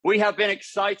We have been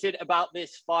excited about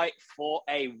this fight for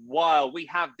a while. We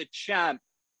have the champ,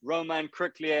 Roman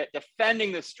Kryklia,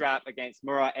 defending the strap against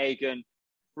Murat Aygun.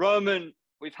 Roman,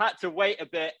 we've had to wait a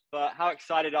bit, but how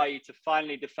excited are you to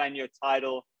finally defend your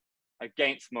title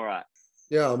against Murat?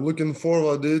 Yeah, I'm looking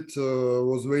forward to it.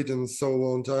 Was waiting so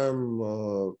long time,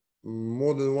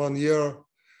 more than 1 year.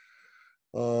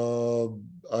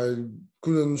 I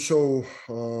couldn't show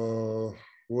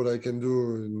what I can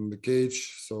do in the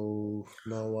cage, so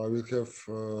now I will have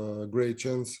a great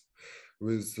chance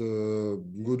with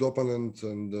good opponent,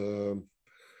 and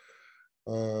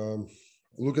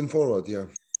looking forward. Yeah.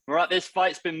 Murat, this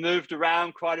fight's been moved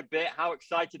around quite a bit. How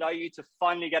excited are you to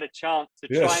finally get a chance to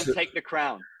try and take the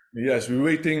crown? Yes, we're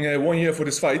waiting 1 year for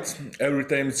this fight. Every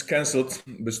time it's cancelled,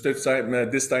 but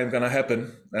this time gonna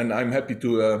happen, and I'm happy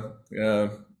to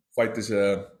fight this.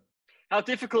 How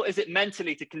difficult is it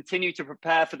mentally to continue to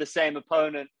prepare for the same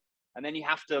opponent, and then you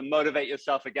have to motivate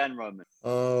yourself again, Roman?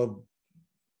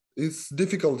 It's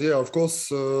difficult, yeah. Of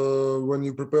course, when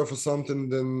you prepare for something,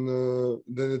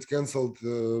 then it's cancelled.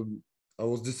 I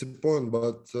was disappointed,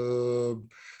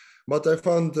 but I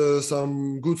found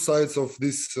some good sides of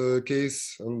this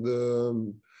case, and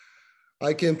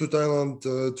I came to Thailand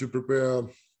to prepare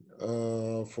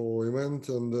for event,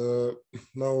 and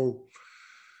now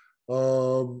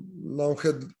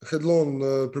headlong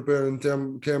preparing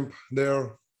camp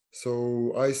there. So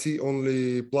I see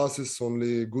only pluses,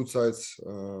 only good sides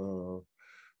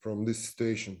from this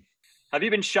situation. Have you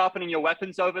been sharpening your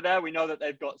weapons over there? We know that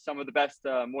they've got some of the best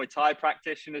Muay Thai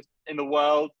practitioners in the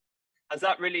world. Has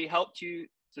that really helped you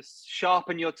to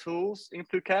sharpen your tools in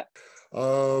Phuket?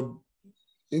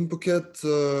 In Phuket,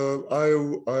 I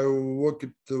worked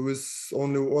with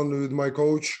only with my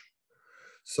coach.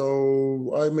 So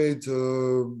I made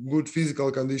good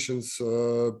physical conditions,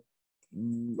 a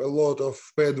lot of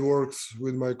pad works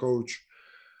with my coach.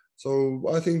 So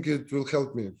I think it will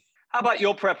help me. How about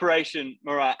your preparation,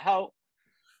 Murat? How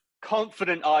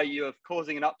confident are you of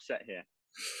causing an upset here?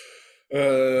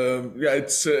 Yeah,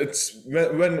 it's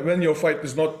when your fight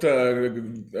is not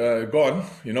gone,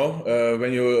 you know,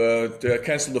 when you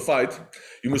cancel the fight,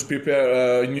 you must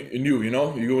prepare new, you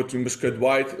know, you must cut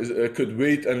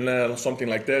weight and something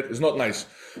like that. It's not nice,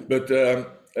 but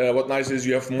what nice is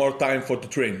you have more time for to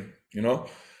train, you know,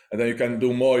 and then you can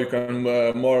do more. You can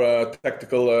more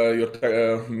tactical,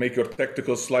 make your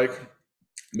tacticals like,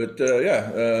 but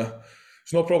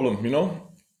it's no problem, you know.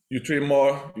 You train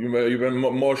more, you're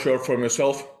more sure from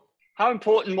yourself. How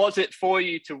important was it for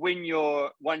you to win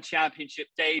your one championship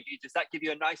debut? Does that give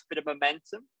you a nice bit of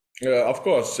momentum? Of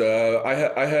course,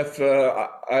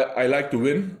 I like to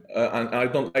win, and I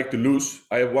don't like to lose.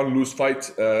 I have one lose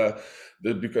fight,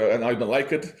 and I don't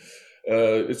like it.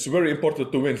 It's very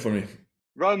important to win for me.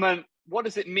 Roman, what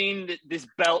does it mean, this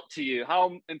belt to you?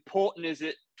 How important is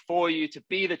it for you to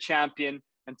be the champion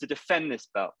and to defend this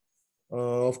belt?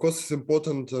 Of course, it's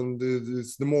important, and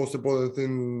it's the most important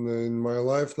thing in my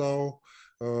life now.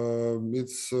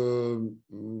 It's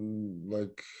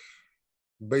like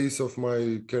base of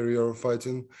my career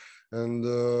fighting, and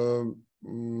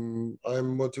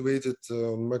I'm motivated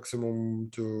maximum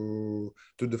to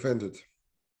defend it.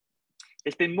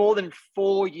 It's been more than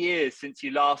 4 years since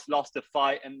you last lost a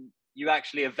fight, and you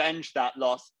actually avenged that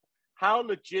loss. How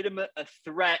legitimate a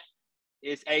threat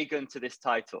is Aygun to this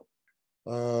title?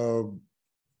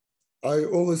 I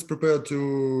always prepare to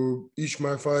each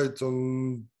my fight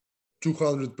on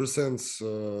 200%.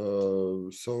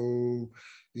 So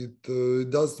it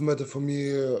doesn't matter for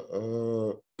me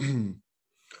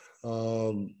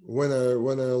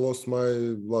when I lost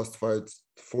my last fight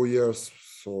 4 years,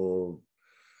 so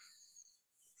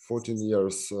 14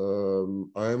 years.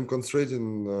 I am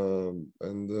concentrating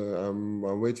and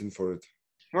I'm waiting for it.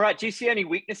 Murat, do you see any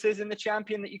weaknesses in the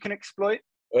champion that you can exploit?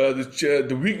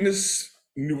 The weakness,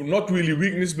 not really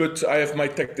weakness, but I have my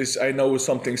tactics. I know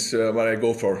some things what I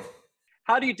go for.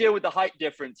 How do you deal with the height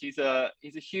difference? He's a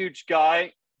huge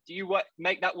guy. Do you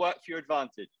make that work for your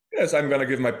advantage? Yes, I'm gonna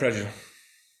give my pressure.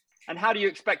 And how do you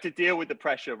expect to deal with the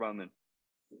pressure, Roman?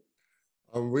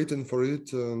 I'm waiting for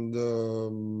it, and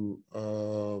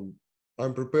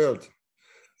I'm prepared.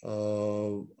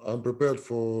 I'm prepared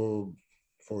for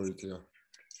it. Yeah.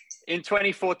 In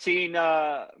 2014,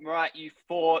 Murat, you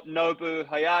fought Nobu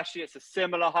Hayashi. It's a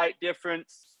similar height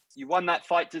difference. You won that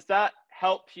fight. Does that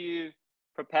help you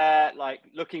prepare, like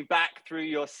looking back through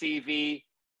your CV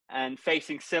and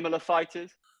facing similar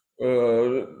fighters?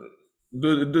 The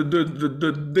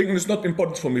thing is not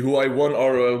important for me who I won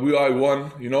or who I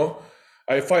won. You know,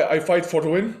 I fight for the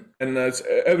win, and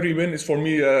every win is for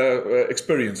me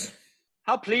experience.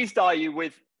 How pleased are you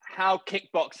with how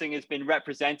kickboxing has been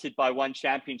represented by one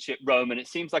championship, Roman. It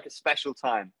seems like a special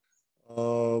time.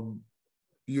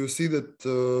 You see that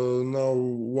now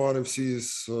ONE FC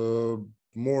is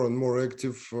more and more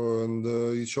active, and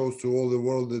it shows to all the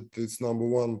world that it's number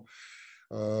one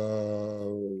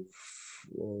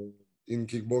in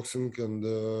kickboxing. And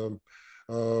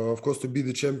of course, to be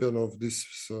the champion of this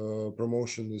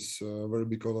promotion is a very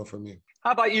big honor for me.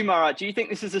 How about you, Murat? Do you think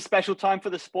this is a special time for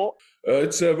the sport?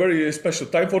 It's a very special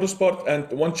time for the sport, and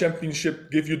one championship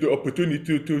gives you the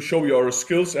opportunity to show your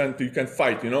skills and you can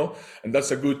fight, and that's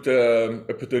a good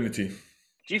opportunity.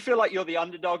 Do you feel like you're the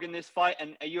underdog in this fight,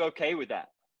 and are you okay with that?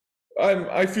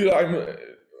 I feel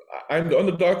I'm the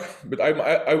underdog, but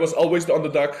I was always the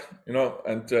underdog,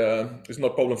 and it's no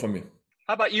problem for me.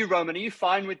 How about you, Roman? Are you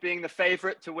fine with being the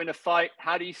favorite to win a fight?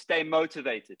 How do you stay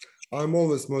motivated? I'm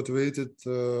always motivated.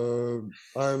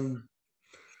 I'm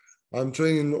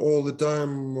training all the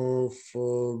time.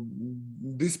 For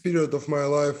this period of my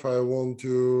life, I want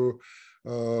to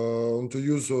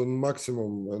use on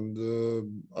maximum, and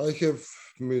I have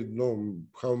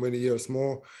how many years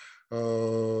more.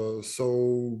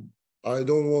 So I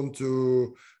don't want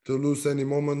to lose any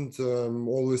moment. I'm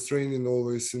always training,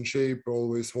 always in shape,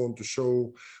 always want to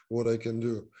show what I can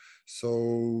do.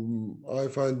 So I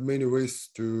find many ways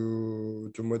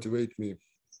to motivate me.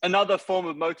 Another form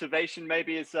of motivation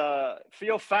maybe is for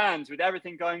your fans, with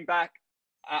everything going back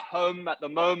at home at the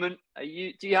moment.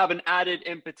 Do you have an added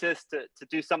impetus to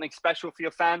do something special for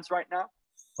your fans right now?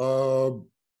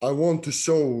 I want to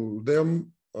show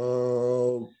them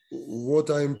what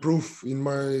I improve in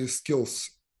my skills,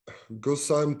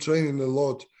 because I'm training a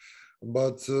lot,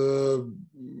 but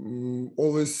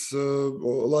always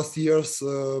last years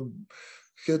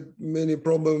had many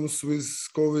problems with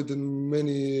COVID and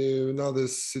many other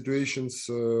situations,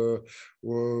 so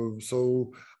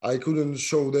I couldn't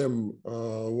show them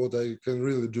what I can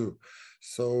really do.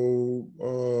 So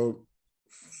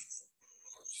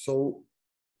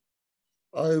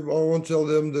I want to tell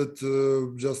them that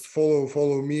just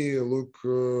follow me, look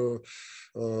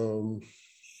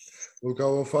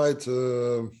our fight.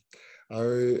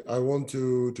 I want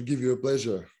to give you a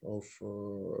pleasure of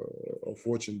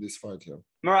watching this fight here.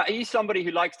 Murat, are you somebody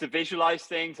who likes to visualize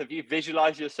things? Have you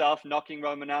visualized yourself knocking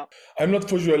Roman out? I'm not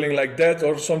visualizing like that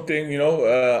or something.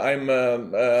 I'm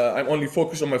only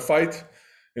focused on my fight.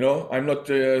 I'm not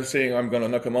saying I'm gonna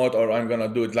knock him out or I'm gonna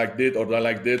do it like this or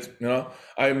like this.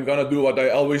 I'm gonna do what I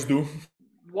always do.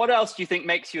 What else do you think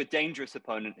makes you a dangerous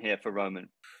opponent here for Roman?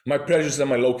 My pressures and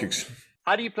my low kicks.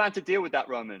 How do you plan to deal with that,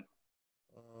 Roman?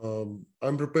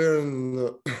 I'm preparing.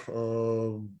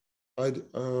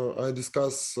 I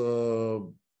discuss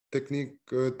tactic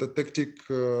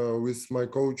with my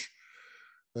coach,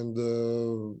 and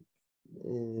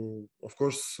of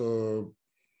course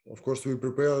we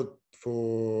prepared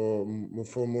for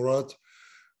Murat,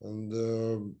 and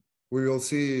we will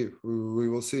see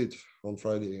it on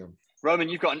Friday. Yeah. Roman,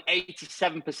 you've got an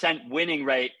 87% winning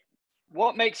rate.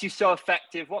 What makes you so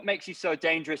effective? What makes you so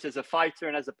dangerous as a fighter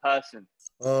and as a person?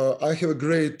 I have a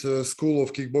great school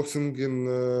of kickboxing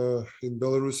in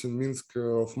Belarus, in Minsk,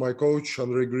 of my coach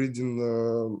Andrei Gridin.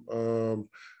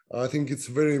 I think it's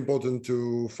very important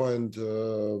to find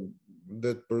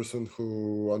that person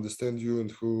who understands you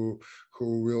and who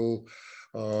will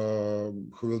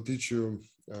teach you.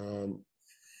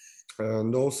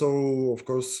 And also, of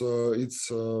course,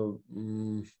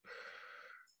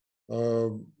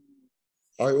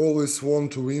 I always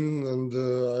want to win, and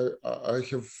I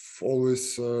have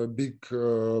always big.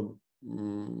 I'm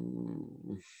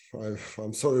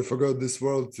sorry, I forgot this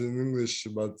word in English,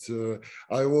 but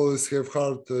I always have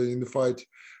heart in the fight,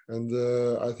 and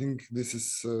I think this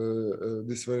is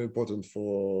very important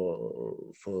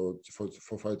for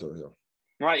fighter. Yeah.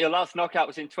 Right, your last knockout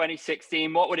was in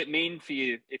 2016. What would it mean for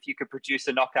you if you could produce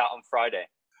a knockout on Friday?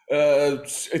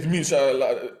 It means.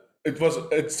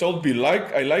 It'll be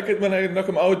like I like it when I knock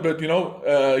him out, but you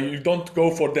don't go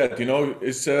for that.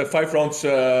 It's a 5 rounds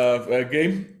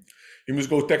game. You must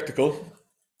go tactical.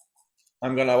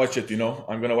 I'm gonna watch it.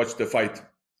 I'm gonna watch the fight.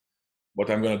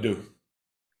 What I'm gonna do.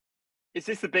 Is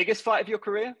this the biggest fight of your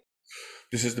career?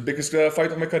 This is the biggest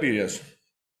fight of my career. Yes.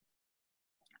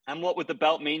 And what would the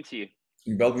belt mean to you?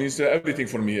 Belt means everything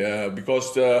for me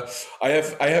because I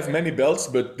have many belts,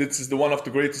 but this is the one of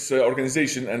the greatest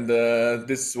organization, and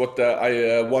this is what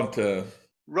I want.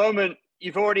 Roman,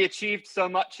 you've already achieved so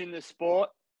much in the sport.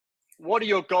 What are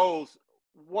your goals?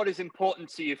 What is important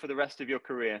to you for the rest of your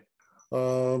career?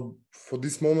 For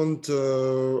this moment,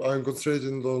 I'm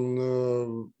concentrating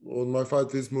on my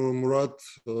fight with Murat,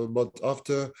 but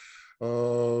after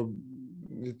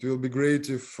It will be great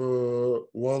if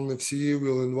One FC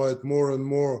will invite more and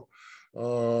more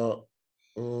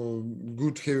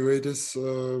good heavyweights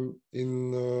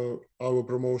in our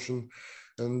promotion,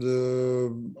 and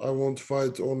I want to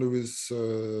fight only with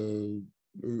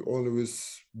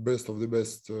best of the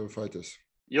best fighters.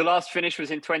 Your last finish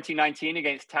was in 2019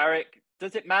 against Tarek.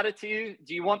 Does it matter to you?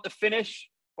 Do you want the finish,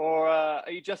 or are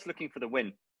you just looking for the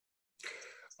win?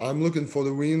 I'm looking for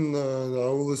the win. I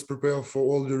always prepare for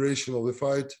all duration of the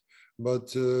fight,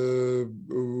 but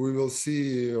we will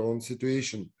see on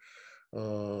situation.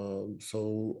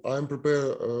 So I'm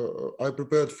prepared. I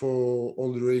prepared for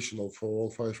all duration for all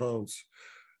 5 rounds.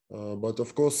 But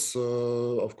of course,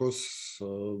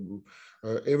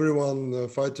 everyone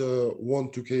fighter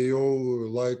want to KO,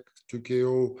 like to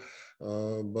KO.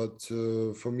 But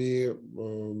for me,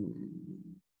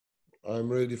 I'm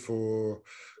ready for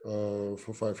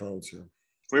 5 rounds here.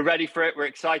 We're ready for it. We're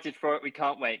excited for it. We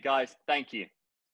can't wait, guys. Thank you.